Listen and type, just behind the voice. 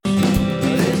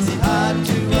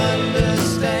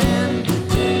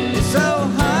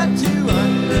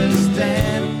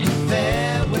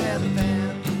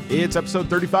It's episode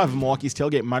 35 of Milwaukee's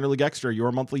Tailgate Minor League Extra,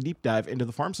 your monthly deep dive into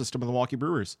the farm system of the Milwaukee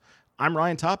Brewers. I'm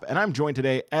Ryan Topp, and I'm joined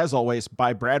today, as always,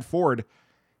 by Brad Ford,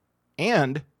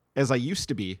 and, as I used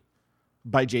to be,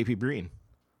 by JP Breen.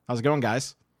 How's it going,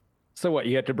 guys? So what,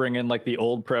 you have to bring in like the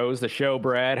old pros to show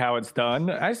Brad how it's done?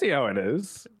 I see how it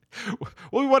is.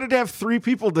 Well, we wanted to have three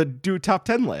people to do top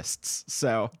 10 lists,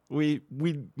 so we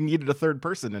needed a third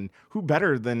person, and who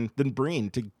better than Breen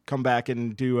to come back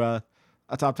and do a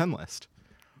top 10 list?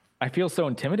 I feel so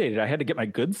intimidated. I had to get my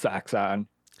good socks on.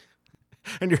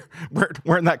 And you're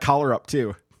wearing that collar up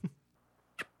too.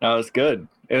 No, it's good.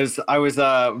 I was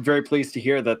very pleased to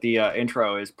hear that the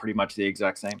intro is pretty much the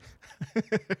exact same.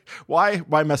 Why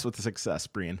mess with the success,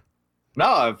 Breen? No,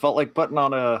 I felt like putting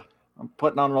on an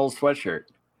old sweatshirt.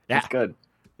 Yeah, it's good.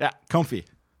 Yeah, comfy.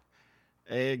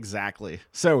 Exactly.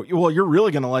 So, well, you're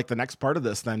really going to like the next part of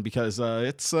this then, because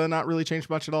it's not really changed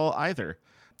much at all either.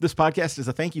 This podcast is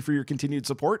a thank you for your continued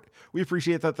support. We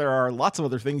appreciate that there are lots of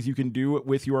other things you can do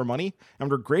with your money, and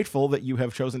we're grateful that you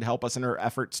have chosen to help us in our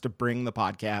efforts to bring the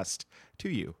podcast to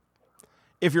you.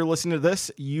 If you're listening to this,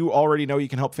 you already know you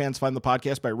can help fans find the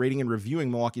podcast by rating and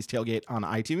reviewing Milwaukee's Tailgate on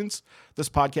iTunes. This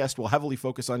podcast will heavily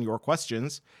focus on your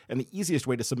questions, and the easiest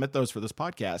way to submit those for this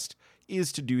podcast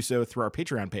is to do so through our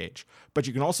Patreon page. But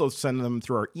you can also send them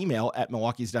through our email at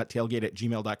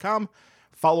milwaukees.tailgate@gmail.com.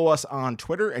 Follow us on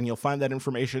Twitter, and you'll find that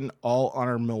information all on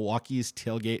our Milwaukee's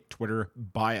Tailgate Twitter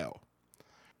bio.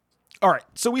 All right,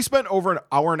 so we spent over an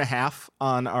hour and a half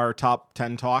on our top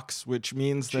 10 talks, which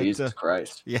means that Jesus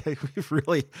Christ. Yeah, we've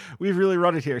really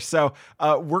run it here. So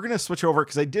we're going to switch over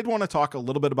because I did want to talk a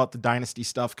little bit about the Dynasty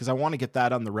stuff because I want to get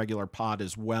that on the regular pod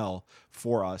as well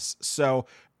for us. So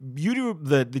you do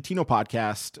the Tino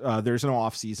podcast. There's no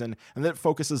off season, and that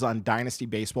focuses on Dynasty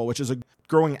baseball, which is a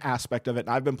growing aspect of it. And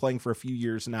I've been playing for a few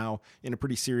years now in a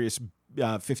pretty serious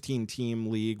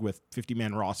 15-team league with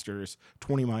 50-man rosters,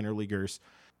 20 minor leaguers.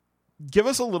 Give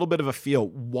us a little bit of a feel.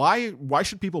 Why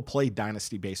should people play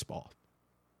Dynasty baseball?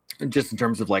 Just in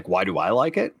terms of like, why do I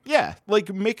like it? Yeah,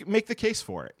 like make the case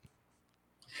for it.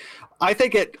 I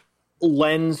think it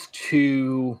lends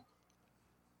to.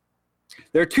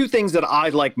 There are two things that I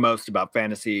like most about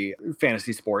fantasy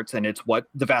sports, and it's what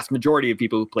the vast majority of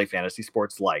people who play fantasy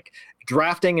sports like: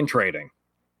 drafting and trading.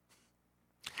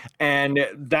 And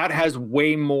that has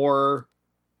way more.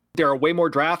 There are way more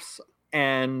drafts.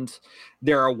 And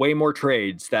there are way more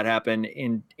trades that happen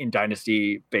in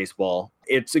Dynasty baseball.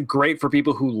 It's great for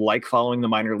people who like following the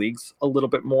minor leagues a little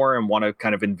bit more and want to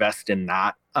kind of invest in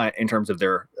that in terms of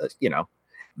their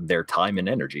time and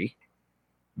energy.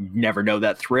 Never know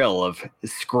that thrill of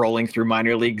scrolling through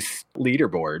minor leagues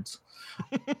leaderboards,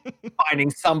 finding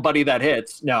somebody that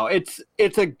hits. No, it's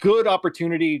a good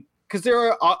opportunity. Because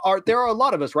there are a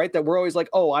lot of us, right, that we're always like,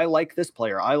 oh, I like this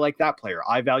player, I like that player,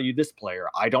 I value this player,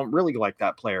 I don't really like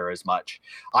that player as much.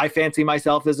 I fancy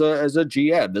myself as a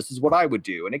GM. This is what I would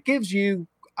do, and it gives you,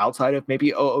 outside of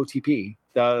maybe OOTP,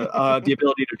 the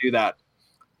ability to do that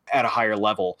at a higher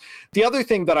level. The other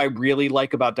thing that I really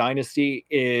like about Dynasty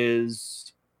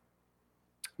is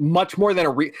much more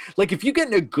than like if you get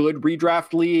in a good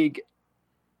redraft league.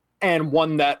 And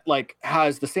one that like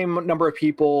has the same number of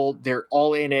people, they're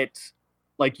all in it.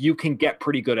 Like you can get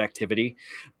pretty good activity,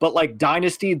 but like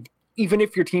Dynasty, even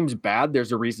if your team's bad,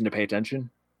 there's a reason to pay attention.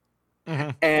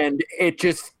 Mm-hmm. And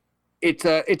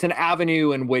it's an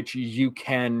avenue in which you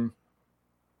can,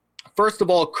 first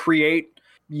of all,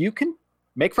 you can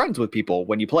make friends with people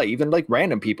when you play, even like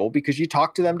random people, because you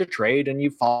talk to them to trade and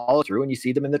you follow through and you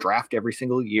see them in the draft every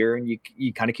single year and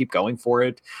you kind of keep going for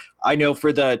it. I know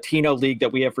for the Tino League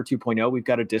that we have for 2.0, we've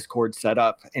got a Discord set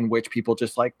up in which people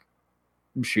just like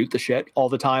shoot the shit all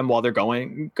the time while they're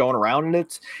going around. And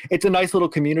it's a nice little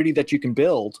community that you can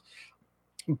build.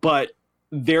 But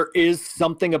there is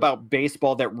something about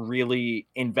baseball that really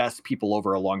invests people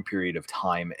over a long period of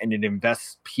time, and it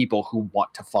invests people who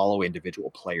want to follow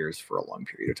individual players for a long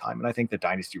period of time. And I think that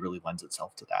Dynasty really lends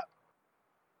itself to that.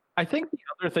 I think the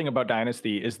other thing about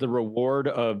Dynasty is the reward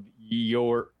of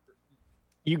you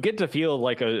get to feel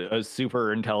like a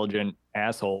super intelligent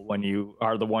asshole when you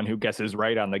are the one who guesses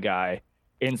right on the guy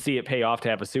and see it pay off to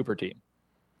have a super team.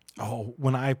 Oh,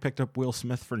 when I picked up Will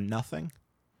Smith for nothing.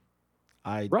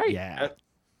 Yeah.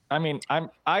 I mean,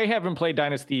 I haven't played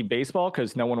Dynasty baseball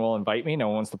because no one will invite me. No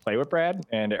one wants to play with Brad,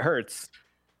 and it hurts.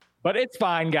 But it's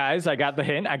fine, guys. I got the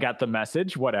hint. I got the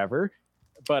message, whatever.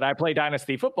 But I play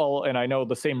Dynasty football, and I know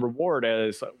the same reward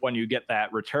as when you get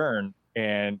that return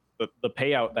and the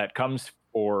payout that comes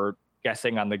for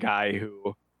guessing on the guy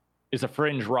who is a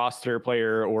fringe roster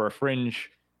player or a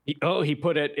fringe. He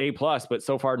put it A+, but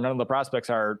so far none of the prospects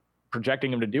are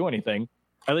projecting him to do anything.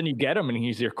 and then you get him and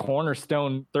he's your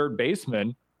cornerstone third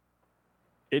baseman.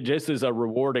 It just is a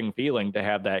rewarding feeling to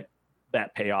have that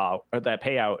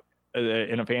payout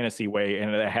in a fantasy way,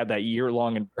 and to have that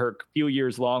year-long or few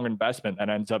years long investment that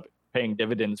ends up paying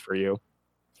dividends for you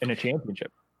in a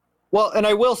championship. Well, and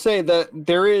I will say that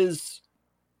there is,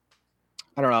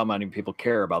 I don't know how many people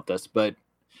care about this, but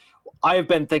I've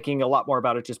been thinking a lot more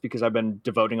about it just because I've been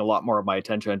devoting a lot more of my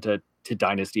attention to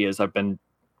Dynasty, as I've been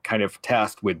kind of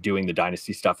tasked with doing the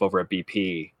Dynasty stuff over at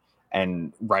BP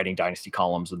and writing Dynasty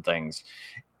columns and things.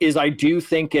 Is I do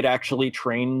think it actually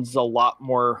trains a lot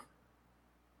more.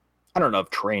 I don't know if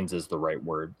trains is the right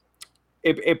word.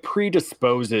 It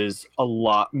predisposes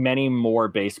many more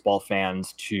baseball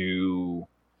fans to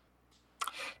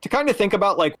kind of think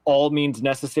about like all means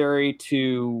necessary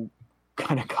to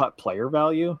kind of cut player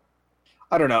value.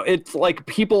 I don't know. It's like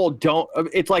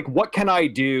it's like, what can I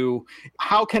do?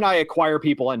 How can I acquire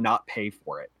people and not pay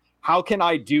for it? How can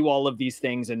I do all of these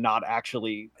things and not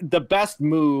actually? The best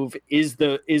move is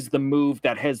the move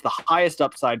that has the highest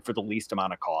upside for the least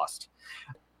amount of cost.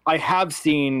 I have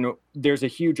seen there's a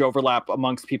huge overlap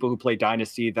amongst people who play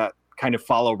Dynasty that kind of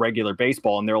follow regular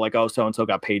baseball, and they're like, oh, so-and-so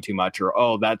got paid too much, or,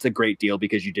 oh, that's a great deal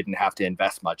because you didn't have to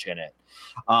invest much in it.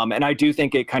 And I do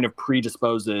think it kind of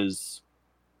predisposes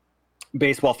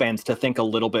baseball fans to think a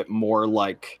little bit more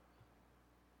like,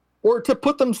 or to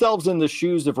put themselves in the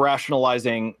shoes of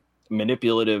rationalizing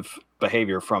manipulative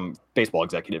behavior from baseball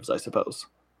executives, I suppose.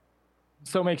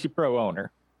 So it makes you pro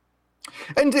owner.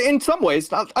 And in some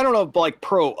ways, I don't know if like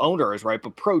pro owner is right,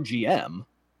 but pro GM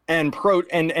and what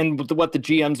the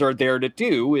GMs are there to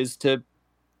do is to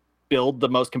build the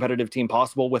most competitive team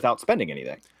possible without spending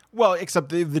anything. Well, except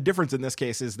the difference in this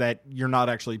case is that you're not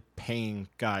actually paying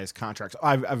guys contracts.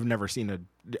 I've never seen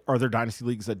are there Dynasty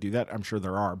leagues that do that? I'm sure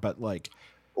there are, but like,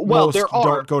 well, most there are.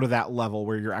 Don't go to that level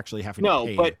where you're actually having to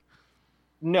pay.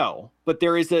 But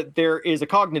there is a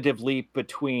cognitive leap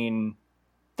between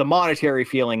the monetary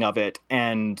feeling of it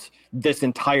and this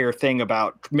entire thing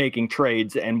about making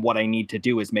trades, and what I need to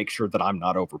do is make sure that I'm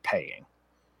not overpaying,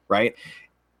 right?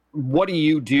 What do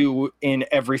you do in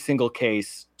every single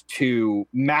case to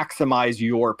maximize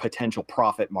your potential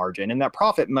profit margin? And that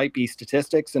profit might be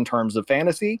statistics in terms of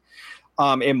fantasy.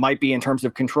 It might be in terms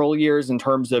of control years, in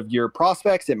terms of your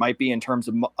prospects. It might be in terms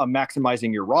of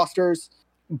maximizing your rosters.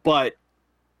 But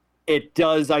it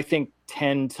does, I think,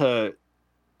 tend to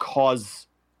cause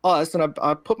us, and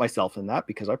I put myself in that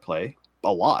because I play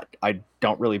a lot. I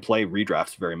don't really play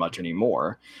redrafts very much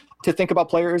anymore, to think about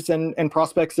players and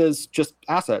prospects as just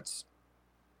assets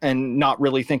and not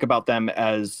really think about them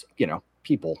as,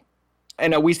 people.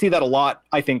 And we see that a lot,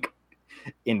 I think,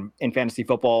 in fantasy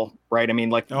football, right? I mean,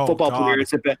 like football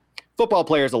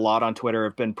players a lot on Twitter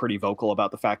have been pretty vocal about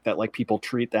the fact that like people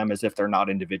treat them as if they're not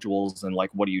individuals, and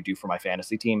like, what do you do for my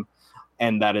fantasy team?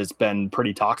 And that has been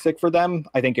pretty toxic for them.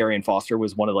 I think Arian Foster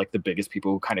was one of like the biggest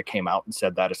people who kind of came out and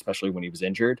said that, especially when he was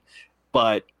injured.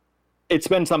 But it's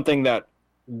been something that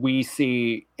we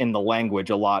see in the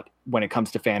language a lot when it comes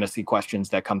to fantasy questions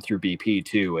that come through BP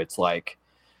too. It's like,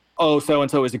 oh,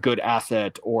 so-and-so is a good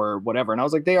asset or whatever. And I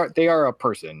was like, they are a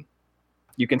person.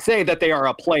 You can say that they are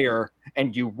a player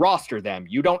and you roster them.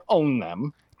 You don't own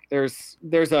them.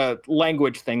 There's a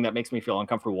language thing that makes me feel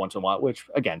uncomfortable once in a while, which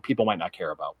again, people might not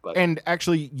care about. But and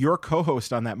actually, your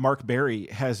co-host on that, Mark Berry,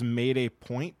 has made a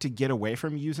point to get away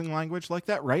from using language like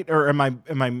that, right? Or am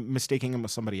I mistaking him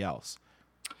with somebody else?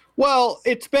 Well,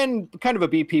 it's been kind of a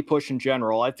BP push in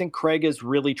general. I think Craig has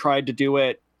really tried to do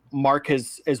it. Mark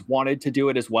has wanted to do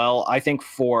it as well. I think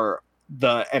for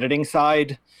the editing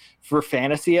side, for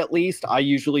fantasy at least, I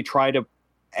usually try to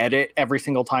edit every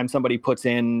single time somebody puts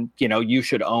in, you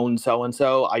should own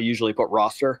so-and-so. I usually put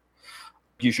roster.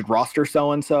 You should roster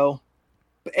so-and-so.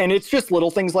 And it's just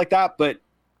little things like that. But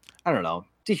I don't know.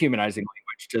 Dehumanizing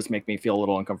language just make me feel a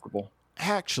little uncomfortable.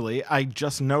 Actually, I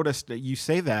just noticed that you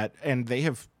say that, and they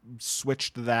have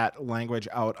switched that language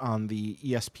out on the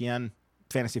ESPN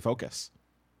Fantasy Focus.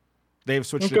 They've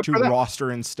switched it to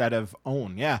roster instead of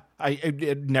own. Yeah,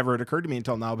 it never had occurred to me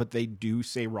until now, but they do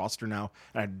say roster now.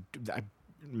 And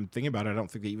I'm thinking about it, I don't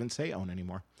think they even say own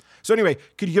anymore. So anyway,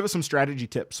 could you give us some strategy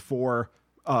tips for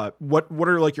what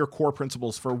are like your core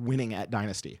principles for winning at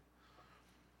Dynasty?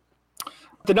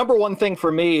 The number one thing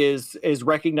for me is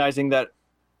recognizing that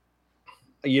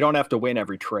you don't have to win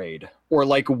every trade, or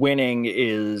like winning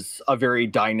is a very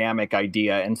dynamic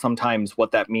idea. And sometimes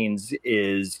what that means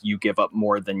is you give up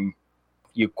more than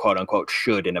you quote unquote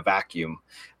should in a vacuum,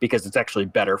 because it's actually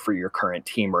better for your current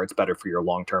team, or it's better for your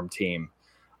long-term team.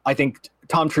 I think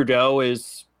Tom Trudeau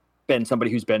has been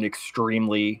somebody who's been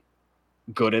extremely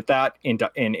good at that in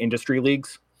industry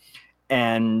leagues.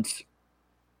 And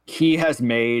he has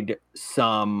made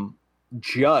some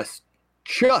just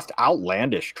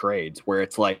outlandish trades where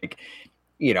it's like,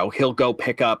 he'll go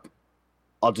pick up,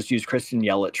 I'll just use Christian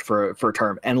Yelich for a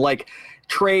term, and like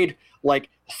trade like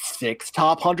 6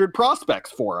 top 100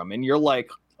 prospects for him. And you're like,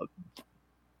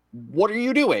 what are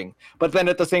you doing? But then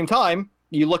at the same time,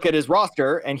 you look at his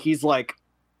roster and he's like,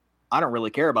 I don't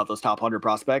really care about those top 100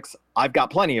 prospects. I've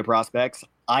got plenty of prospects.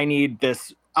 I need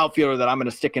this outfielder that I'm going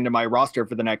to stick into my roster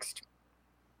for the next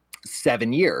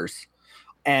 7 years.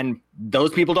 And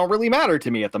those people don't really matter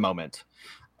to me at the moment.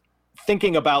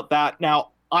 Thinking about that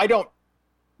now, I don't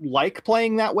like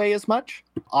playing that way as much.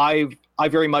 I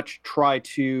very much try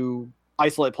to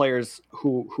isolate players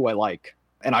who I like,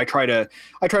 and I try to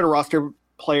roster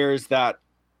players that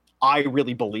I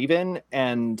really believe in.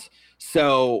 And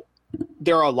so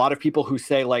there are a lot of people who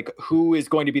say like, who is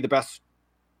going to be the best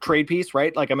trade piece,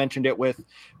 right? Like I mentioned it with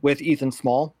Ethan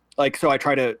Small. Like, so I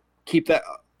try to keep that.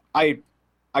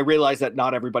 I realize that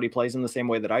not everybody plays in the same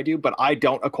way that I do, but I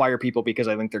don't acquire people because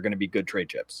I think they're going to be good trade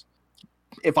chips.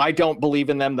 If I don't believe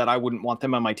in them, that I wouldn't want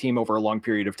them on my team over a long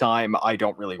period of time, I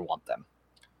don't really want them.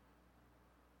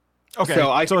 Okay,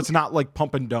 so it's not like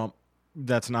pump and dump.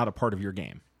 That's not a part of your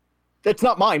game. That's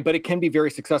not mine, but it can be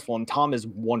very successful, and Tom is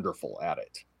wonderful at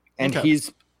it. And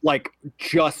he's like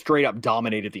just straight up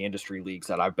dominated the industry leagues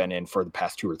that I've been in for the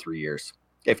past 2 or 3 years,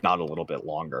 if not a little bit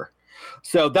longer.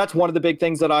 So that's one of the big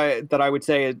things that I would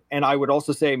say. And I would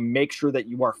also say, make sure that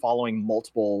you are following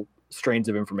multiple strains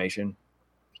of information,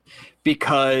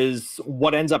 because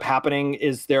what ends up happening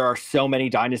is there are so many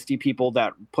dynasty people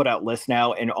that put out lists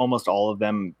now, and almost all of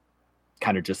them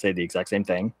kind of just say the exact same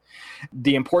thing.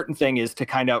 The important thing is to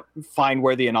kind of find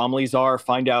where the anomalies are,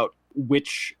 find out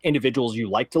which individuals you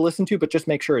like to listen to, but just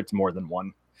make sure it's more than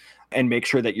one, and make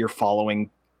sure that you're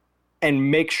following, and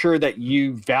make sure that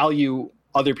you value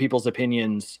other people's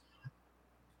opinions,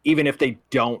 even if they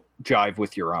don't jive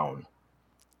with your own.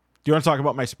 Do you want to talk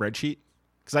about my spreadsheet?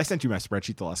 Because I sent you my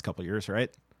spreadsheet the last couple of years, right?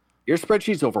 Your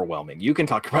spreadsheet's overwhelming. You can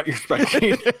talk about your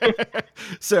spreadsheet.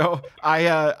 So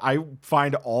I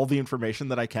find all the information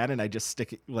that I can, and I just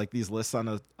stick like these lists on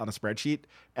a spreadsheet.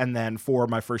 And then for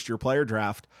my first year player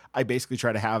draft, I basically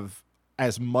try to have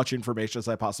as much information as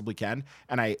I possibly can,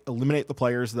 and I eliminate the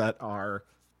players that are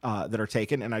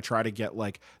taken, and I try to get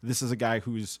like, this is a guy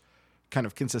who's kind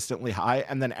of consistently high.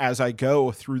 And then as I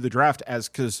go through the draft,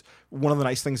 because one of the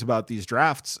nice things about these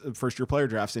drafts, first year player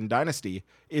drafts in Dynasty,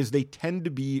 is they tend to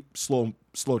be slow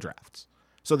drafts.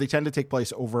 So they tend to take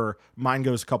place over, mine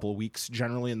goes a couple of weeks,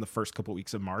 generally in the first couple of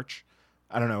weeks of March.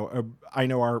 I don't know. I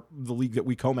know the league that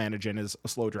we co-manage in is a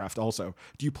slow draft also.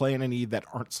 Do you play in any that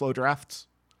aren't slow drafts?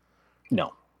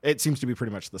 No. It seems to be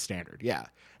pretty much the standard. Yeah.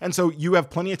 And so you have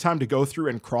plenty of time to go through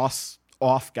and cross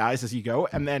off guys as you go.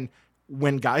 And then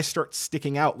when guys start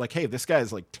sticking out, like, hey, this guy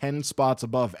is like 10 spots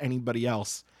above anybody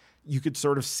else, you could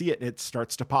sort of see it. It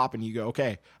starts to pop and you go,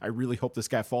 okay, I really hope this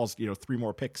guy falls, 3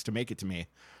 more picks to make it to me.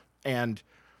 And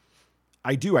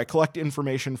I collect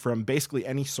information from basically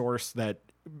any source that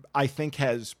I think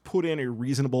has put in a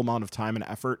reasonable amount of time and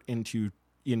effort into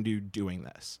doing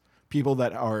this. People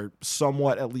that are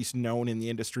somewhat at least known in the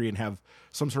industry and have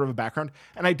some sort of a background.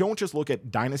 And I don't just look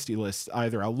at dynasty lists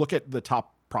either. I'll look at the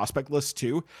top prospect list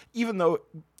too, even though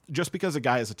just because a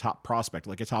guy is a top prospect,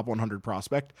 like a top 100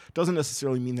 prospect, doesn't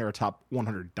necessarily mean they're a top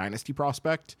 100 dynasty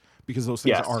prospect, because those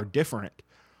things are different.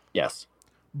 Yes.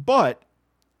 But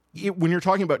when you're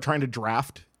talking about trying to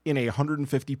draft in a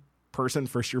 150 person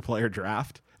first year player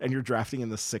draft, and you're drafting in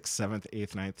the 6th, 7th,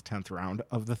 8th, 9th, 10th round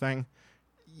of the thing,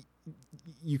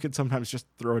 you could sometimes just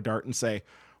throw a dart and say,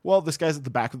 well, this guy's at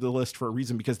the back of the list for a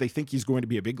reason, because they think he's going to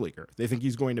be a big leaguer. They think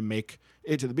he's going to make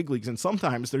it to the big leagues. And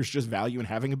sometimes there's just value in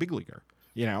having a big leaguer,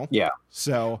 Yeah.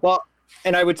 So, well,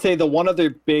 and I would say the one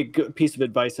other big piece of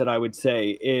advice that I would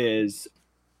say is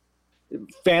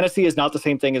fantasy is not the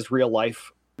same thing as real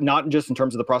life, not just in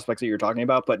terms of the prospects that you're talking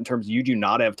about, but in terms you do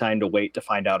not have time to wait to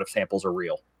find out if samples are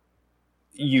real.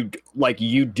 You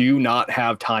do not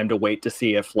have time to wait to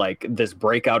see if like this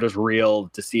breakout is real,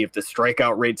 to see if the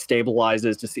strikeout rate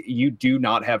stabilizes, you do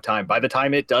not have time. By the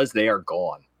time it does, they are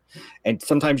gone. And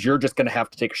sometimes you're just going to have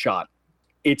to take a shot.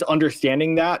 It's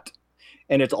understanding that.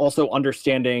 And it's also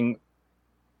understanding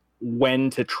when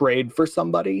to trade for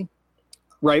somebody,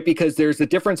 right? Because there's a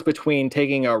difference between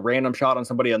taking a random shot on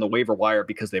somebody on the waiver wire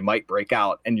because they might break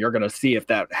out, and you're going to see if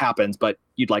that happens, but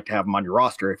you'd like to have him on your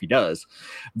roster if he does,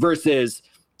 versus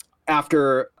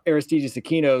after Aristides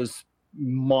Aquino's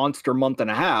monster month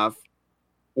and a half,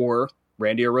 or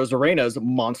Randy Arozarena's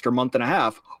monster month and a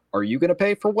half, are you going to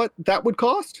pay for what that would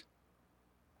cost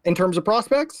in terms of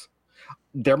prospects?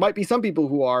 There might be some people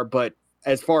who are, but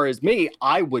as far as me,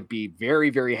 I would be very,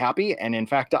 very happy. And in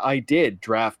fact, I did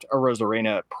draft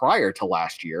Arozarena prior to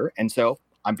last year. And so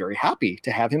I'm very happy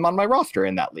to have him on my roster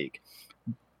in that league.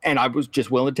 And I was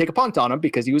just willing to take a punt on him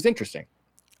because he was interesting.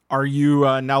 Are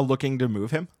you now looking to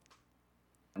move him?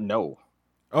 No.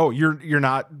 Oh, you're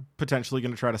not potentially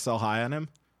going to try to sell high on him?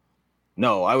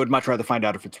 No, I would much rather find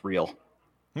out if it's real.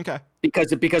 Okay.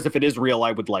 Because if it is real,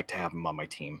 I would like to have him on my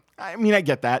team. I mean, I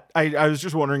get that. I was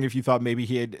just wondering if you thought maybe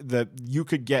you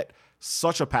could get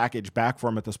such a package back for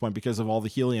him at this point because of all the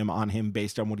helium on him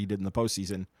based on what he did in the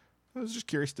postseason. I was just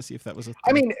curious to see if that was a thing.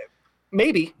 I mean,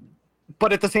 maybe,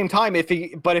 but at the same time, if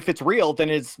it's real, then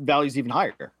his value's even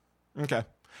higher. Okay.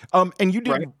 And you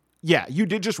did, right? Yeah, you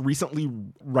did just recently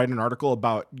write an article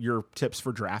about your tips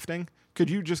for drafting. Could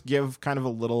you just give kind of a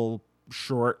little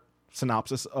short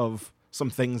synopsis of some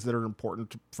things that are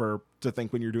important to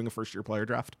think when you're doing a first year player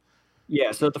draft?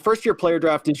 Yeah, so the first year player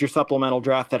draft is your supplemental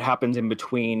draft that happens in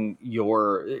between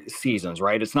your seasons,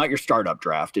 right? It's not your startup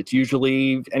draft. It's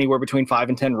usually anywhere between 5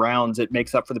 and 10 rounds. It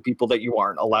makes up for the people that you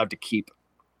aren't allowed to keep.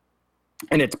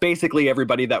 And it's basically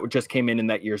everybody that just came in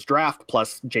that year's draft,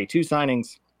 plus J2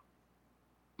 signings,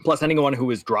 plus anyone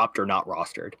who is dropped or not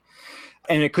rostered.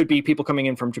 And it could be people coming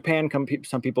in from Japan,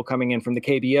 some people coming in from the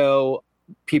KBO,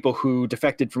 people who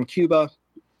defected from Cuba.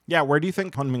 Yeah, where do you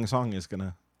think Hunming Song is going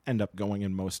to end up going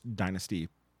in most Dynasty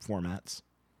formats?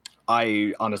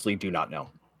 I honestly do not know.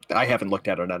 I haven't looked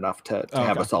at it enough to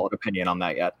have a solid opinion on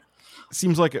that yet.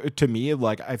 Seems like, to me,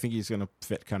 like I think he's going to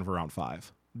fit kind of around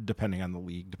 5, depending on the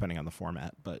league, depending on the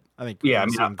format. But I think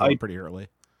I'm going pretty early.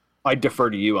 I defer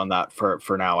to you on that for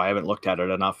now. I haven't looked at it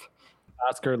enough.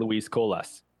 Oscar Luis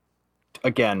Colas.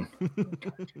 Again, I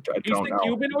He's don't the know.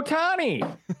 Cuban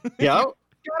Ohtani. Yeah.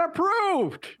 Got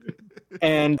approved.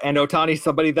 And Ohtani's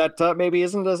somebody that maybe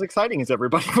isn't as exciting as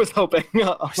everybody was hoping.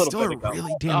 Still a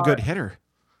really damn good hitter.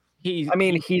 He's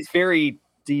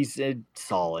a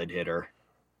solid hitter.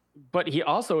 But he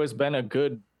also has been a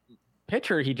good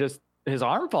pitcher. His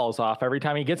arm falls off every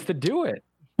time he gets to do it.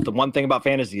 The one thing about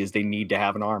fantasy is they need to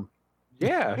have an arm.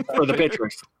 Yeah. For the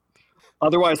pitchers.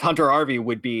 Otherwise, Hunter Harvey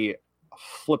would be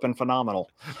flipping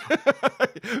phenomenal.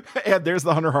 And there's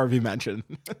the Hunter Harvey mention.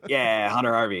 Yeah,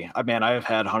 Hunter Harvey. Man, I have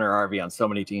had Hunter Harvey on so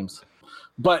many teams.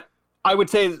 But I would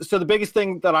say, so the biggest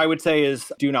thing that I would say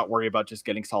is do not worry about just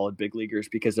getting solid big leaguers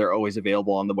because they're always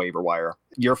available on the waiver wire.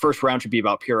 Your first round should be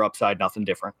about pure upside, nothing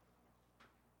different,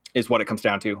 is what it comes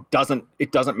down to.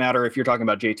 It doesn't matter if you're talking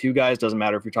about J2 guys, doesn't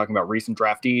matter if you're talking about recent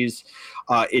draftees.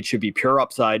 It should be pure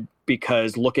upside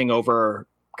because looking over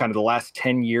kind of the last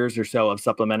 10 years or so of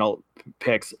supplemental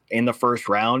picks in the first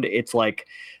round, it's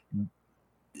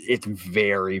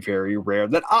very, very rare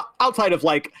that outside of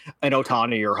like an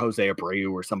Ohtani or Jose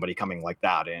Abreu or somebody coming like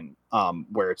that in,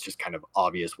 where it's just kind of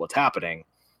obvious what's happening.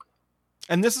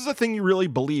 And this is a thing you really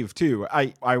believe too.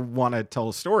 I want to tell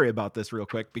a story about this real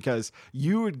quick because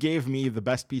you gave me the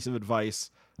best piece of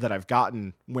advice that I've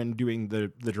gotten when doing the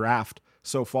draft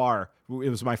so far. It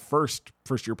was my first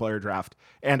year player draft.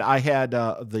 And I had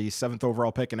the 7th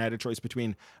overall pick and I had a choice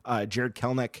between Jared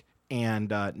Kelenic and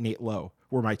Nate Lowe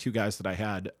were my 2 guys that I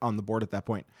had on the board at that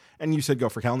point. And you said go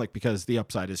for Kelenic because the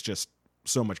upside is just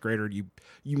so much greater. You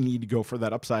need to go for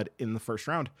that upside in the first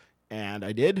round. And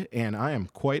I did, and I am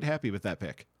quite happy with that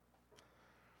pick.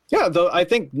 Yeah, though I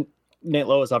think Nate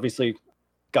Lowe has obviously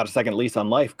got a second lease on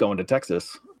life going to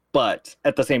Texas. But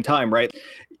at the same time, right,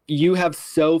 you have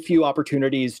so few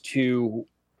opportunities to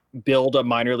build a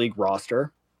minor league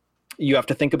roster. You have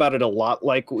to think about it a lot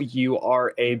like you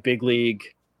are a big league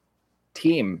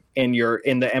team in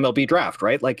the MLB draft,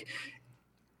 right? Like,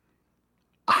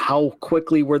 how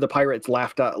quickly were the Pirates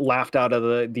laughed out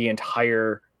of the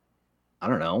entire, I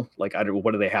don't know, like,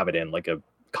 what do they have it in? Like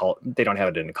they don't have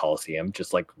it in a Coliseum,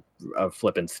 just like a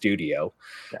flipping studio.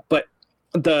 Yeah. But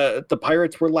the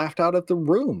Pirates were laughed out of the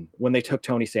room when they took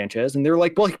Tony Sanchez, and they're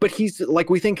like, well, but he's like,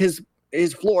 we think his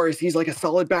floor is he's like a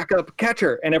solid backup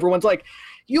catcher, and everyone's like,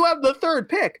 you have the 3rd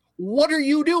pick. What are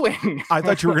you doing? I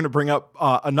thought you were going to bring up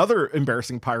another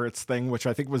embarrassing Pirates thing, which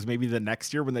I think was maybe the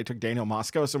next year when they took Daniel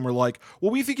Moskos, and we're like,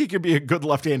 well, we think he could be a good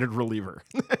left-handed reliever.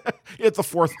 It's a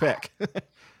 4th pick.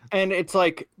 And it's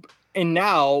like, and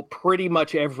now pretty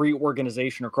much every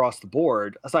organization across the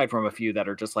board, aside from a few that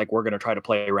are just like, we're going to try to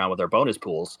play around with our bonus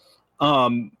pools.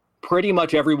 Pretty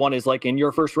much everyone is like, in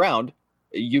your first round,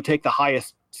 you take the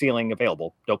highest ceiling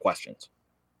available. No questions.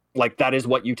 Like, that is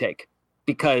what you take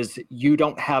because you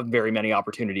don't have very many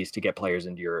opportunities to get players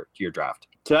into your draft.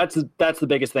 So that's the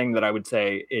biggest thing that I would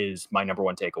say is my number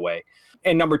 1 takeaway.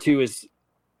 And number 2 is,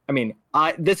 I mean,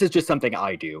 this is just something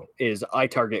I do is I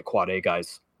target quad A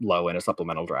guys low in a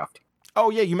supplemental draft. Oh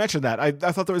yeah, you mentioned that. I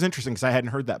thought that was interesting because I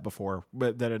hadn't heard that before,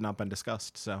 but that had not been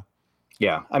discussed. So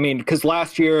Yeah, I mean, because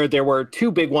last year there were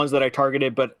 2 big ones that I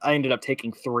targeted, but I ended up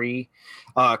taking 3.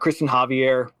 Kristen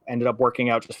Javier ended up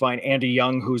working out just fine. Andy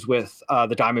Young, who's with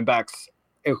the Diamondbacks,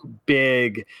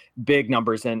 big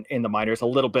numbers in the minors, a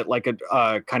little bit like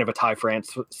a kind of a Ty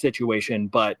France situation,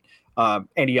 but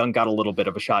Andy Young got a little bit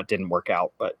of a shot, didn't work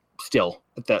out, but still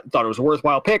thought it was a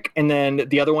worthwhile pick. And then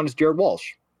the other one is Jared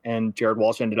Walsh, and Jared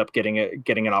Walsh ended up getting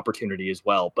an opportunity as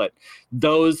well. But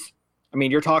those, I mean,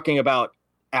 you're talking about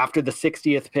after the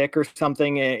 60th pick or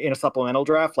something in a supplemental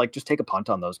draft, like just take a punt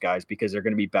on those guys because they're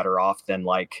going to be better off than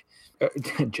like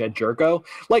Jed Jerko,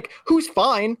 like who's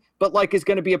fine, but like is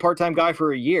going to be a part-time guy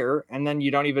for a year. And then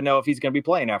you don't even know if he's going to be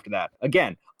playing after that.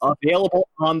 Again, available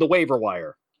on the waiver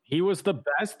wire. He was the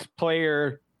best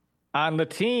player on the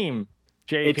team,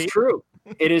 JP. It's true.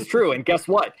 It is true. And guess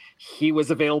what? He was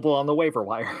available on the waiver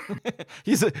wire.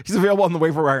 he's available on the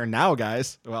waiver wire now,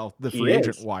 guys. Well, the free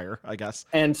agent wire, I guess.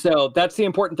 And so that's the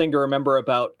important thing to remember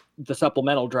about the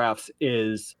supplemental drafts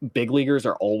is big leaguers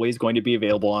are always going to be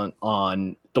available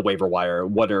on the waiver wire.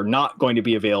 What are not going to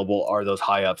be available are those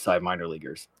high upside minor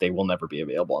leaguers. They will never be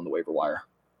available on the waiver wire.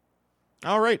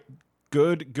 All right.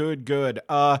 Good.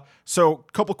 So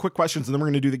a couple quick questions and then we're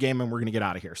going to do the game and we're going to get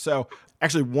out of here. So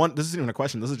actually this isn't even a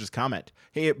question. This is just comment.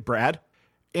 Hey, Brad,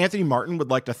 Anthony Martin would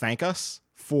like to thank us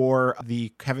for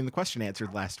having the question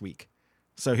answered last week.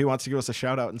 So he wants to give us a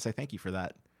shout out and say thank you for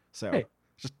that. So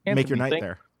just Anthony, make your night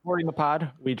there. Supporting the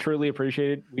pod. We truly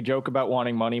appreciate it. We joke about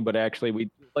wanting money, but actually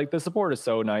we like the support is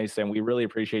so nice and we really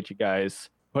appreciate you guys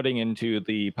putting into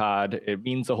the pod. It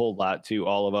means a whole lot to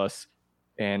all of us.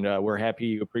 And we're happy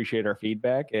you appreciate our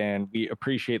feedback, and we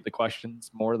appreciate the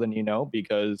questions more than you know,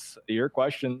 because your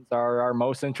questions are our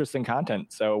most interesting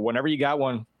content. So whenever you got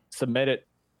one, submit it.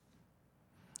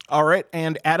 All right.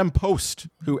 And Adam Post,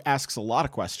 who asks a lot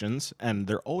of questions, and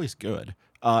they're always good.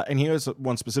 And he has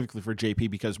one specifically for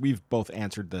JP because we've both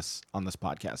answered this on this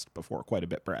podcast before quite a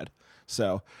bit, Brad.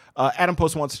 So Adam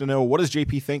Post wants to know, what does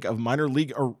JP think of minor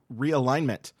league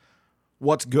realignment?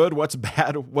 What's good, what's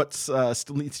bad, what's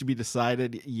still needs to be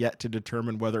decided yet to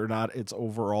determine whether or not it's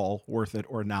overall worth it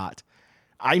or not.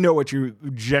 I know what you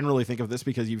generally think of this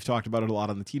because you've talked about it a lot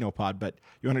on the Tino pod, but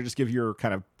you want to just give your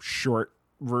kind of short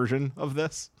version of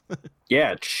this?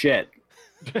 Yeah, it's shit.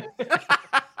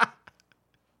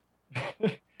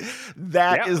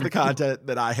 That is the content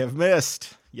that I have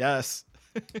missed. Yes.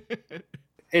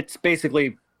 It's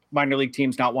basically minor league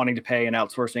teams not wanting to pay and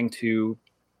outsourcing to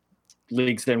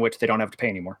leagues in which they don't have to pay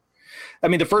anymore. I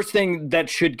mean, the first thing that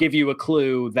should give you a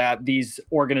clue that these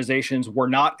organizations were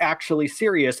not actually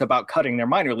serious about cutting their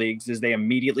minor leagues is they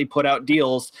immediately put out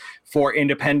deals for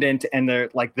independent and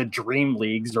the dream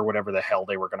leagues or whatever the hell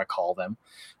they were going to call them,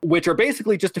 which are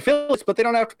basically just affiliates, but they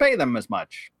don't have to pay them as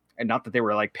much. And not that they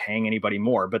were like paying anybody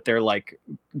more, but they're like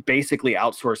basically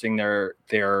outsourcing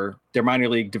their minor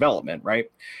league development,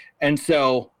 right? And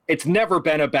so it's never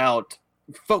been about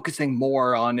focusing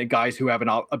more on guys who have an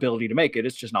ability to make it.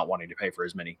 It's just not wanting to pay for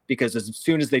as many, because as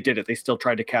soon as they did it, they still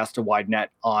tried to cast a wide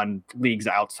net on leagues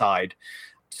outside.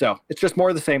 So it's just more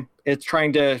of the same. It's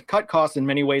trying to cut costs in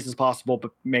many ways as possible,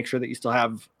 but make sure that you still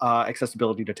have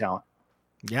accessibility to talent.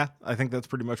 Yeah, I think that's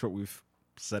pretty much what we've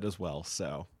said as well.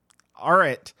 So, all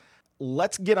right,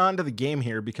 let's get on to the game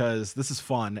here because this is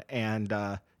fun.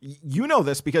 And you know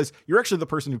this because you're actually the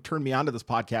person who turned me onto this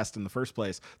podcast in the first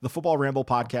place. The Football Ramble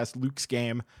podcast, Luke's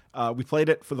Game. We played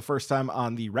it for the first time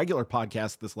on the regular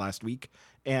podcast this last week.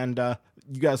 And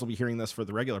you guys will be hearing this for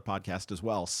the regular podcast as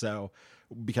well. So,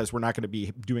 because we're not going to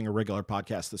be doing a regular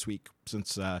podcast this week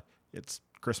since it's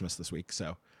Christmas this week.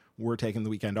 So we're taking the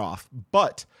weekend off,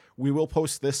 but we will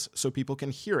post this so people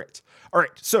can hear it. All right.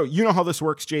 So you know how this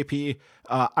works, JP.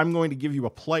 I'm going to give you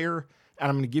a player and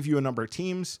I'm going to give you a number of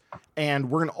teams and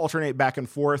we're going to alternate back and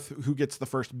forth who gets the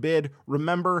first bid.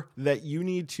 Remember that you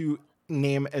need to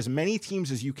name as many teams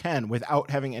as you can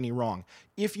without having any wrong.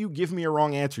 If you give me a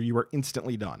wrong answer, you are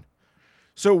instantly done.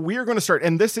 So we're going to start,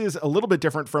 and this is a little bit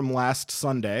different from last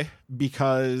Sunday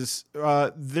because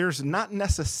there's not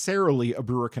necessarily a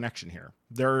Brewer connection here.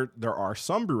 There are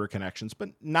some Brewer connections, but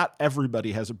not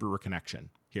everybody has a Brewer connection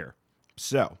here.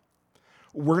 So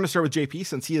we're going to start with JP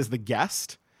since he is the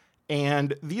guest,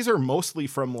 and these are mostly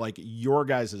from like your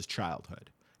guys' childhood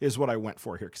is what I went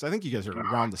for here because I think you guys are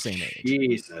around the same age.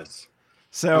 Jesus.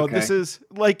 So okay.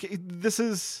 This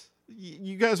is.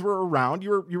 You guys were around.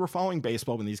 You were following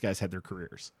baseball when these guys had their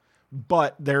careers,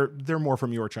 but they're more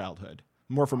from your childhood,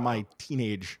 more from my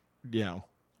teenage,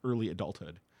 early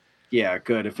adulthood. Yeah,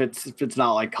 good. If it's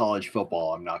not like college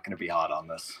football, I'm not going to be hot on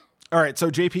this. All right.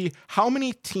 So JP, how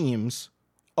many teams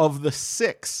of the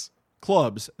 6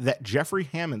 clubs that Jeffrey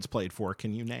Hammonds played for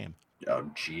can you name?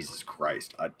 Oh, Jesus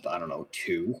Christ. I don't know,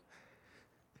 2.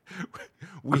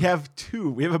 We have 2.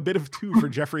 We have a bit of 2 for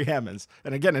Jeffrey Hammonds.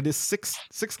 And again, it is six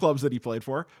clubs that he played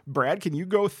for. Brad, can you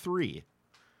go 3?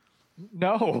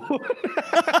 No.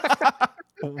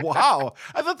 Wow.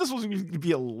 I thought this was going to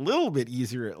be a little bit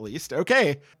easier at least.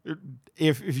 Okay.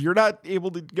 If you're not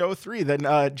able to go 3, then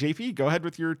JP, go ahead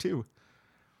with your 2.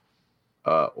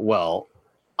 Well,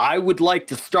 I would like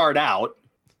to start out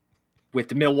with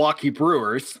the Milwaukee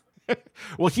Brewers.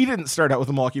 Well, he didn't start out with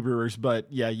the Milwaukee Brewers, but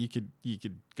yeah, you could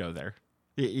go there.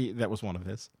 That was one of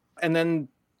his. And then,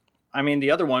 I mean, the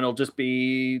other one will just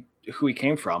be who he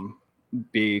came from,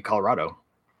 be Colorado.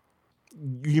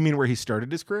 You mean where he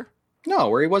started his career? No,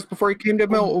 where he was before he came to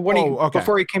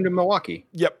before he came to Milwaukee.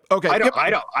 Yep. Okay.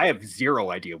 I have zero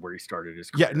idea where he started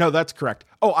his career. Yeah, no, that's correct.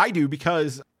 Oh, I do,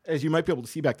 because as you might be able to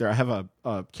see back there, I have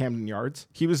a Camden Yards.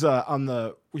 He was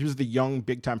the young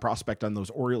big time prospect on those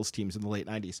Orioles teams in the late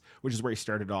 90s, which is where he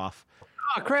started off.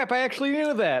 Oh crap, I actually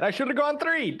knew that. I should have gone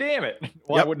 3. Damn it.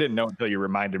 Well, I didn't know until you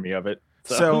reminded me of it.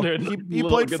 So he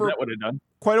played for that would have done.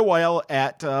 quite a while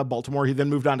at Baltimore. He then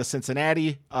moved on to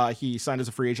Cincinnati. He signed as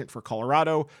a free agent for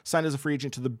Colorado, signed as a free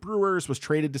agent to the Brewers, was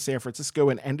traded to San Francisco,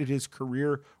 and ended his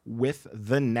career with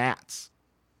the Nats.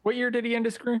 What year did he end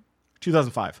his career?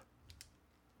 2005.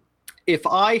 If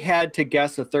I had to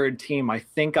guess a third team, I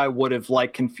think I would have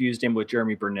confused him with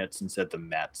Jeremy Burnitz and said the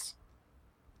Mets.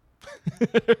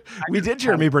 We did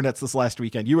Jeremy Burnitz this last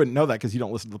weekend. You wouldn't know that because you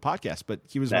don't listen to the podcast, but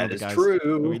he was one of the guys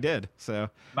true. we did. So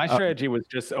my strategy was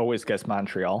just always guess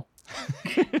Montreal.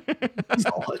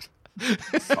 Solid.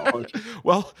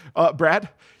 Well, Brad,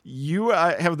 you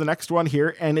have the next one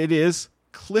here, and it is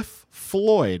Cliff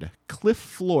Floyd. Cliff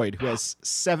Floyd, who has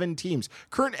 7 teams.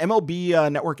 Current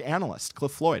MLB Network analyst,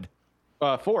 Cliff Floyd.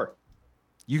 4.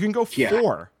 You can go 4.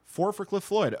 Yeah. 4 for Cliff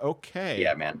Floyd. Okay.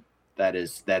 Yeah, man. That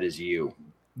is you.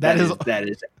 That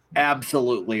is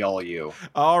absolutely all you.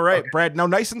 All right, okay. Brad. Now,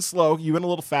 nice and slow. You went a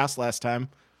little fast last time,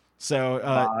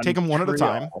 so take them one at a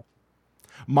time.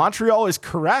 Montreal is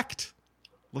correct.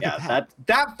 Look at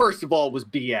that first of all was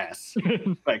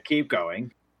BS. But keep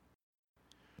going.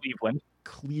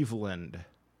 Cleveland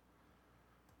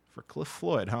for Cliff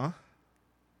Floyd, huh?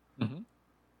 Mm-hmm.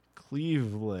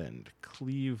 Cleveland.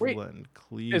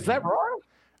 Wait, is that wrong?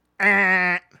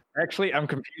 Actually, I'm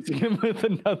confusing him with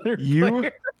another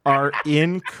player. Are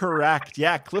incorrect.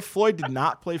 Yeah, Cliff Floyd did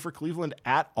not play for Cleveland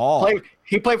at all.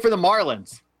 He played for the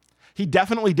Marlins. He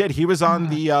definitely did. He was on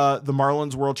the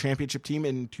Marlins World Championship team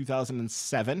in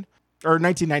 2007 or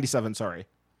 1997. Sorry.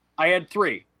 I had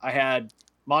 3. I had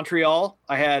Montreal,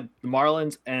 I had the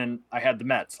Marlins, and I had the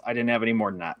Mets. I didn't have any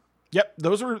more than that. Yep,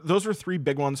 those were 3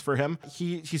 big ones for him.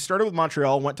 He started with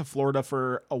Montreal, went to Florida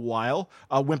for a while,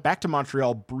 went back to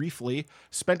Montreal briefly,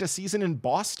 spent a season in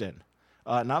Boston.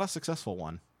 Not a successful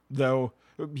one, though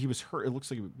he was hurt. It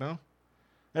looks like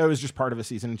it was just part of a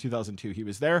season in 2002. He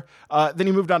was there. Then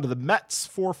he moved on to the Mets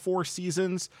for 4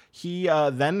 seasons. He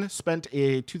then spent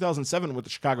a 2007 with the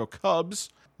Chicago Cubs,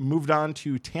 moved on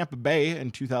to Tampa Bay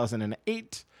in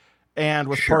 2008, and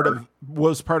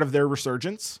was part of their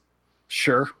resurgence.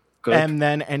 Sure. Good. And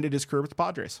then ended his career with the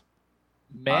Padres.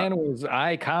 Man, was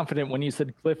I confident when you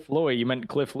said Cliff Floyd, you meant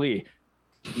Cliff Lee.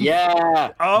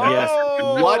 Yeah. Oh, yes.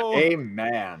 What a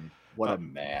man. What a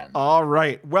man. All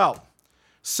right. Well,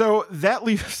 so that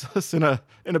leaves us in a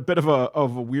bit of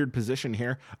a weird position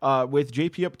here, with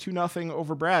JP up 2-0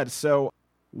 over Brad. So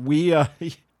we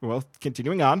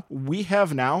continuing on, we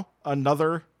have now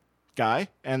another guy,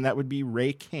 and that would be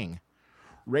Ray King.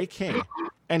 Ray King.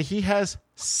 And he has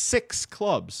 6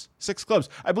 clubs. 6 clubs.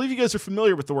 I believe you guys are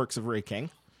familiar with the works of Ray King.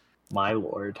 My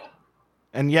lord.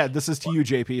 And yeah, this is to you,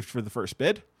 JP, for the first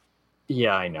bid.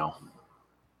 Yeah, I know.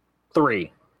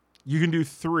 3. You can do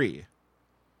 3.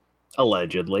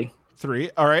 Allegedly.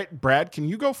 3. All right. Brad, can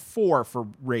you go 4 for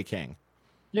Ray King?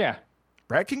 Yeah.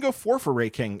 Brad can go 4 for Ray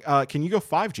King. Can you go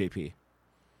 5, JP?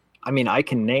 I mean, I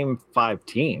can name 5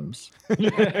 teams.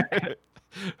 But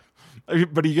are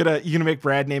you gonna make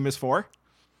Brad name his 4?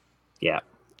 Yeah.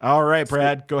 All right,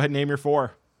 Brad, go ahead and name your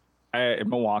 4.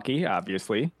 Milwaukee,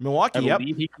 obviously. Milwaukee, I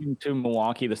believe he came to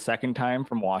Milwaukee the second time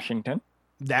from Washington.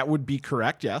 That would be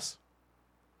correct, yes.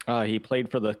 He played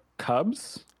for the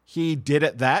Cubs. He did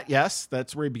at that, yes.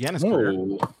 That's where he began his career.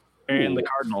 And the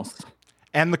Cardinals.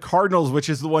 And the Cardinals, which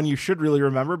is the one you should really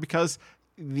remember because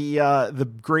the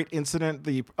great incident,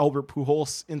 the Albert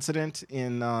Pujols incident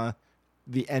in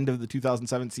the end of the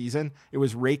 2007 season, it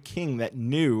was Ray King that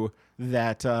knew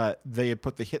that they had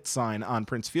put the hit sign on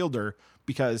Prince Fielder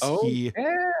because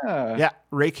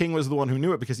Ray King was the one who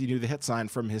knew it because he knew the hit sign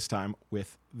from his time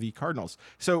with the Cardinals.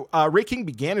 So Ray King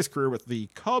began his career with the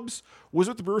Cubs, was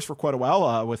with the Brewers for quite a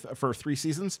while, for 3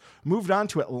 seasons, moved on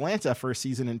to Atlanta for a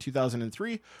season in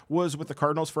 2003, was with the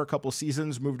Cardinals for a couple of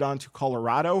seasons, moved on to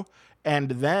Colorado, and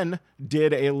then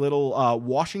did a little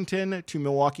Washington to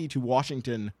Milwaukee to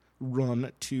Washington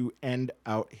run to end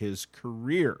out his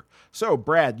career. So,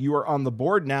 Brad, you are on the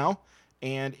board now,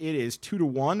 and it is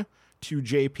 2-1 to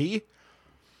JP.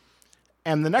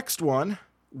 And the next one,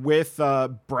 with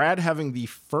Brad having the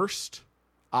first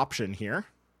option here,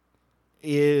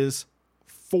 is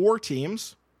 4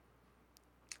 teams,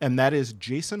 and that is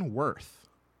Jason Worth.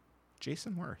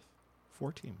 Jason Worth,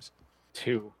 4 teams.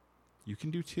 2. You can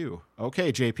do 2.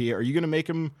 Okay, JP, are you going to make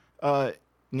him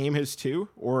name his 2,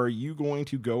 or are you going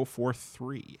to go for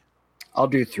 3? I'll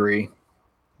do 3.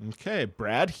 Okay,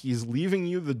 Brad, he's leaving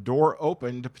you the door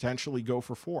open to potentially go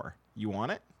for 4. You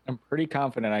want it? I'm pretty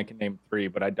confident I can name 3,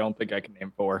 but I don't think I can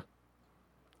name 4.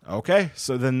 Okay,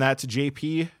 so then that's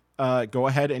JP. Go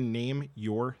ahead and name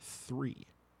your 3.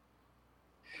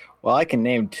 Well, I can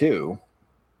name 2.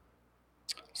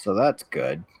 So that's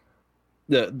good.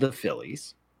 The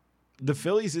Phillies. The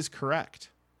Phillies is correct.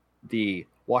 The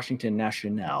Washington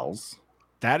Nationals.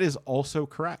 That is also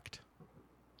correct.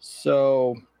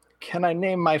 So can I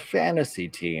name my fantasy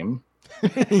team?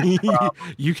 You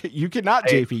cannot,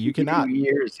 JP. You cannot. 2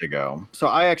 years ago. So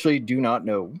I actually do not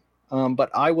know, but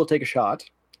I will take a shot,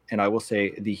 and I will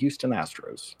say the Houston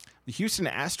Astros. The Houston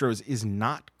Astros is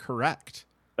not correct.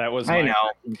 That was I my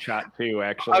know. shot too,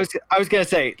 actually. I was gonna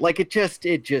say, like, it just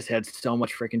had so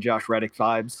much freaking Josh Reddick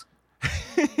vibes.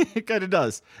 It kind of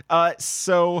does.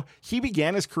 So he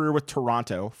began his career with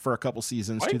Toronto for a couple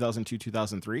seasons, 2002,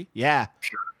 2003. Yeah.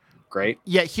 Sure. Great.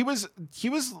 Yeah, he was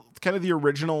kind of the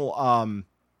original, I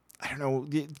don't know,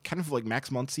 kind of like Max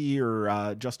Muncy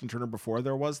or Justin Turner before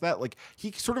there was that. Like,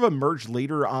 he sort of emerged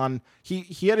later on.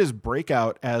 He had his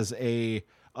breakout as a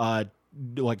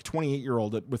like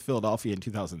 28-year-old with Philadelphia in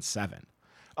 2007.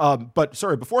 But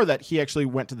sorry, before that, he actually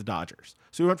went to the Dodgers.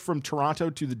 So he went from Toronto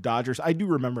to the Dodgers. I do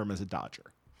remember him as a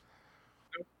Dodger.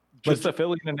 Just the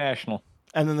Philly and the National.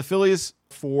 And then the Phillies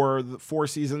for the 4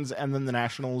 seasons, and then the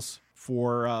Nationals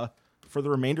for the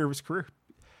remainder of his career.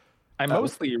 I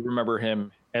mostly remember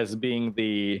him as being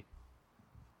the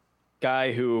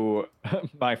guy who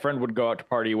my friend would go out to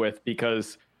party with,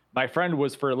 because my friend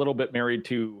was for a little bit married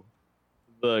to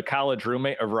the college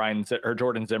roommate of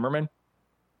Jordan Zimmerman.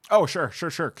 Oh, sure.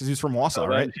 Because he's from Wausau,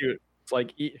 right? It's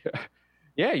like,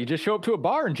 yeah, you just show up to a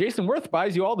bar and Jason Worth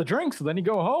buys you all the drinks, and then you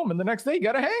go home, and the next day you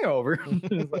got a hangover.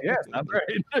 It's like, yeah, sounds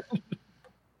right.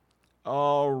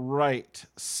 All right.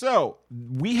 So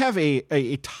we have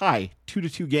a tie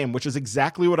 2-2 game, which is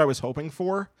exactly what I was hoping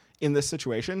for in this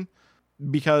situation,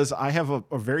 because I have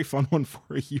a very fun one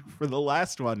for you for the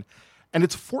last one. And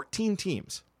it's 14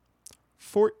 teams.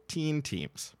 14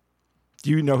 teams.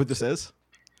 Do you know who this is?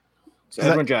 It's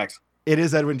Edwin Jackson. It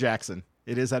is Edwin Jackson.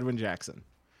 It is Edwin Jackson.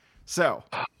 So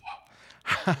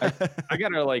I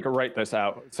gotta write this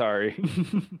out. Sorry.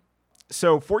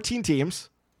 So 14 teams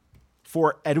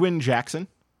for Edwin Jackson.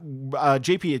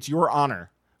 JP, it's your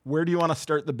honor. Where do you want to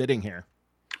start the bidding here?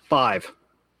 5.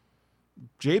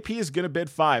 JP is going to bid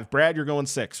 5. Brad, you're going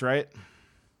 6, right?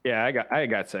 Yeah, I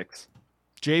got 6.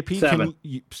 JP, 7.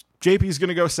 JP is going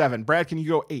to go 7. Brad, can you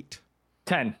go 8?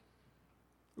 10.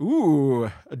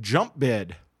 Ooh, a jump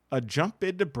bid. A jump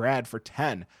bid to Brad for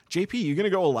 10. JP, you going to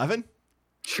go 11?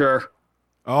 Sure.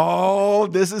 Oh,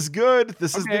 this is good.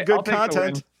 This is the good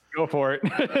content. Go for it.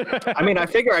 I mean, I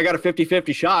figure I got a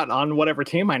 50-50 shot on whatever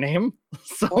team I name.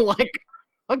 So,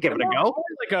 I'll give it a go.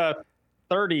 Like a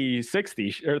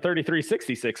 30-60 or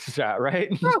 33-66 shot, right?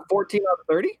 14 out of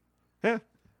 30. Yeah.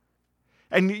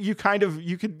 And you could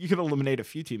eliminate a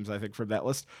few teams, I think, from that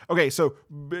list. Okay, so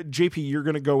JP, you're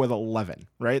going to go with 11,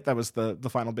 right? That was the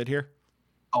final bid here?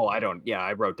 Oh,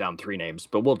 I wrote down 3 names,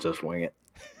 but we'll just wing it.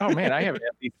 Oh, man, I have at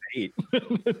least 8.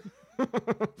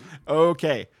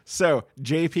 Okay, so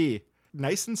JP,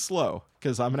 nice and slow,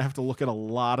 because I'm going to have to look at a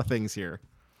lot of things here.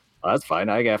 That's fine.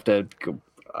 I have to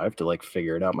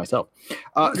figure it out myself.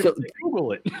 So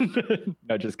Google it.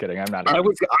 No, just kidding. I'm not. I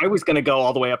was going to go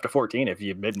all the way up to 14 if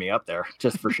you bid me up there,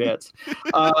 just for shits.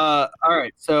 All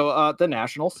right. So the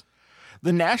Nationals.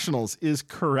 The Nationals is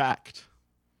correct.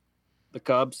 The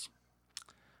Cubs.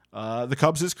 The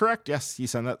Cubs is correct. Yes, he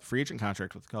signed that free agent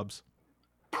contract with the Cubs.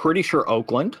 Pretty sure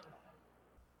Oakland.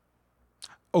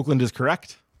 Oakland is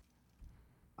correct.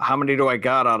 How many do I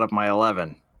got out of my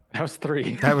 11? That was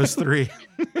 3. That was 3.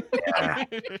 Yeah.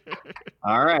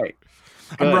 All right.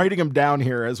 I'm Good. writing them down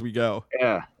here as we go.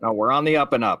 Yeah. No, we're on the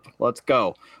up and up. Let's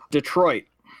go. Detroit.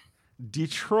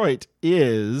 Detroit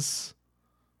is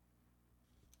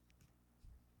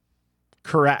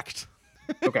correct.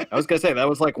 Okay. I was gonna say that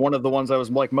was like one of the ones I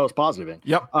was like most positive in.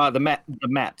 Yep. The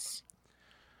Mets.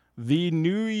 The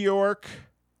New York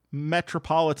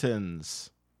Metropolitans.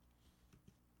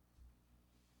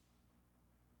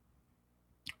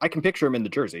 I can picture him in the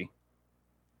jersey.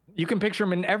 You can picture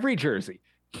him in every jersey.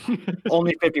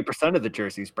 Only 50% of the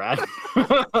jerseys, Brad.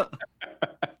 Am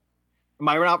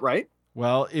I not right?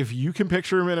 Well, if you can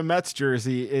picture him in a Mets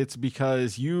jersey, it's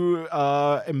because you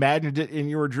imagined it in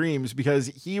your dreams, because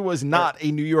he was not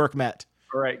a New York Met.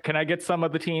 All right. Can I get some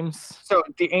of the teams? So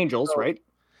the Angels, right?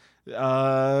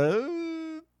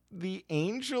 The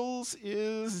Angels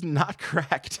is not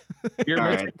correct. You're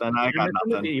All missing, right, then I you're got missing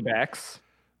the nothing. D-backs.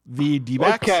 The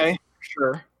D-backs. Okay,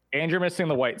 sure. And you're missing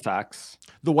the White Sox.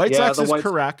 The White Yeah, Sox the is White-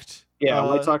 correct. Yeah,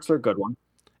 White Sox are a good one.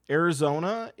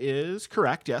 Arizona is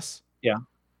correct. Yes.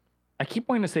 I keep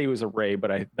wanting to say he was a Ray,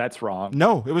 but that's wrong.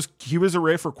 No, he was a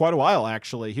Ray for quite a while,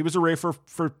 actually. He was a Ray for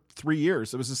 3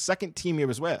 years. It was the second team he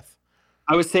was with.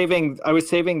 I was saving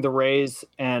the Rays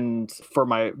and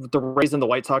the Rays and the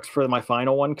White Sox for my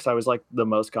final one because I was like the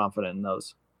most confident in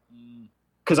those.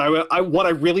 Because what I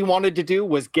really wanted to do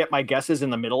was get my guesses in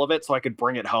the middle of it so I could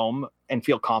bring it home and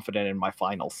feel confident in my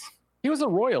finals. He was a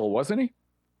Royal, wasn't he?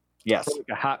 Yes. For like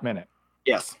a hot minute.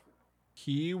 Yes.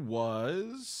 He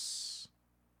was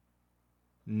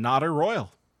not a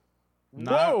Royal.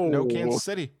 Whoa. No Kansas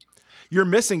City. You're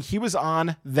missing. He was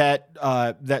on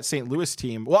that St. Louis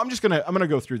team. Well, I'm gonna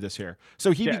go through this here.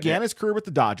 So he began his career with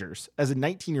the Dodgers as a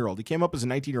 19-year-old. He came up as a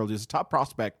 19-year-old. He was a top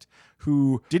prospect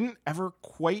who didn't ever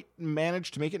quite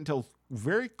manage to make it until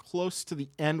very close to the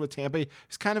end with Tampa. He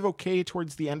was kind of okay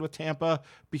towards the end with Tampa.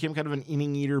 Became kind of an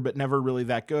inning eater, but never really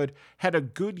that good. Had a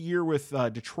good year with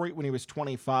Detroit when he was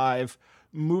 25.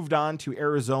 Moved on to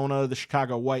Arizona, the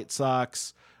Chicago White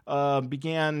Sox.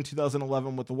 Began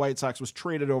 2011 with the White Sox, was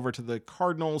traded over to the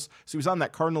Cardinals. So he was on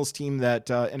that Cardinals team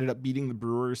that ended up beating the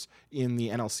Brewers in the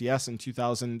NLCS in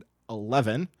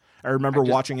 2011. I remember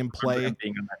watching him play.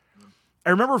 I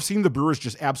remember seeing the Brewers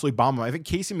just absolutely bomb him. I think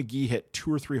Casey McGee hit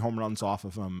 2 or 3 home runs off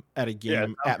of him at a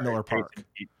game at Miller Park.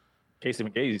 Casey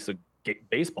McGee's a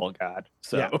baseball god.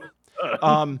 So yeah.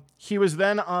 He was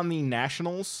then on the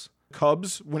Nationals.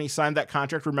 Cubs when he signed that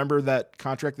contract. Remember that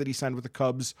contract that he signed with the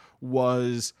Cubs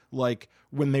was like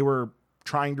when they were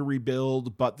trying to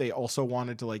rebuild, but they also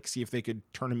wanted to like see if they could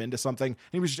turn him into something. And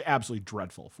he was just absolutely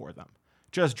dreadful for them.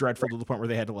 Just dreadful to the point where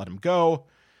they had to let him go.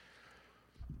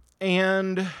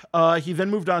 And he then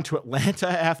moved on to Atlanta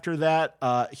after that.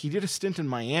 He did a stint in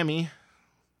Miami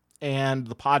and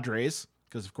the Padres,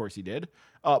 because of course he did.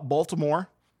 Baltimore,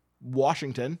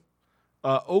 Washington,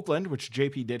 Oakland, which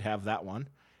JP did have that one.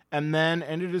 And then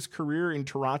ended his career in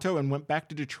Toronto and went back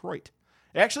to Detroit.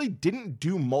 He actually didn't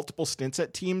do multiple stints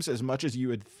at teams as much as you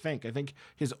would think. I think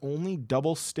his only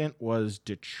double stint was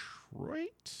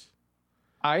Detroit.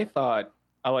 I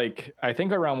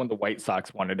think around when the White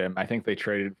Sox wanted him, I think they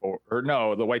traded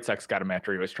the White Sox got him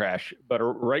after he was trash. But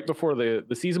right before the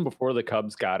season before the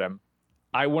Cubs got him,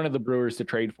 I wanted the Brewers to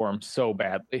trade for him so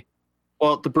badly.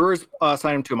 Well, the Brewers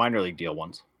signed him to a minor league deal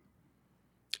once.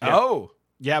 Yeah. Oh.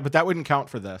 Yeah, but that wouldn't count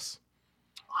for this.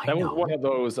 That was one of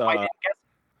those.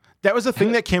 That was a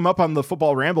thing that came up on the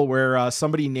Football Ramble where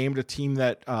somebody named a team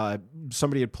that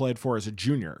somebody had played for as a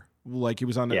junior. Like he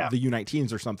was on the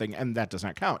U19s or something, and that does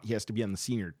not count. He has to be on the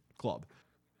senior club.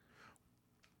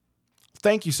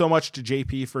 Thank you so much to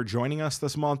JP for joining us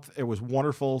this month. It was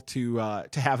wonderful to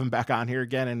have him back on here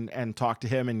again and talk to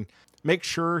him. And make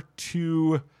sure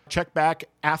to check back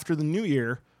after the new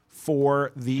year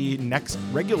for the next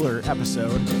regular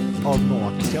episode of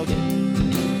Milwaukee's Tailgate.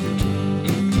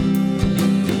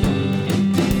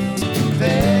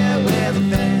 Fair weather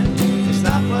fan, it's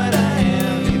not what I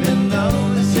am, even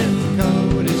though the zip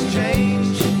code has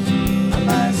changed. I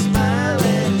might smile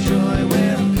and joy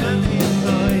where I'm currently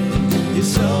employed. Your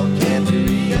soul can't be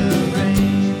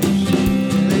rearranged.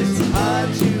 It's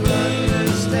hard to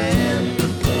understand.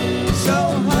 It's so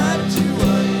hard to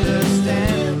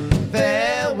understand.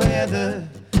 Fair weather,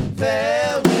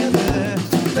 fair weather.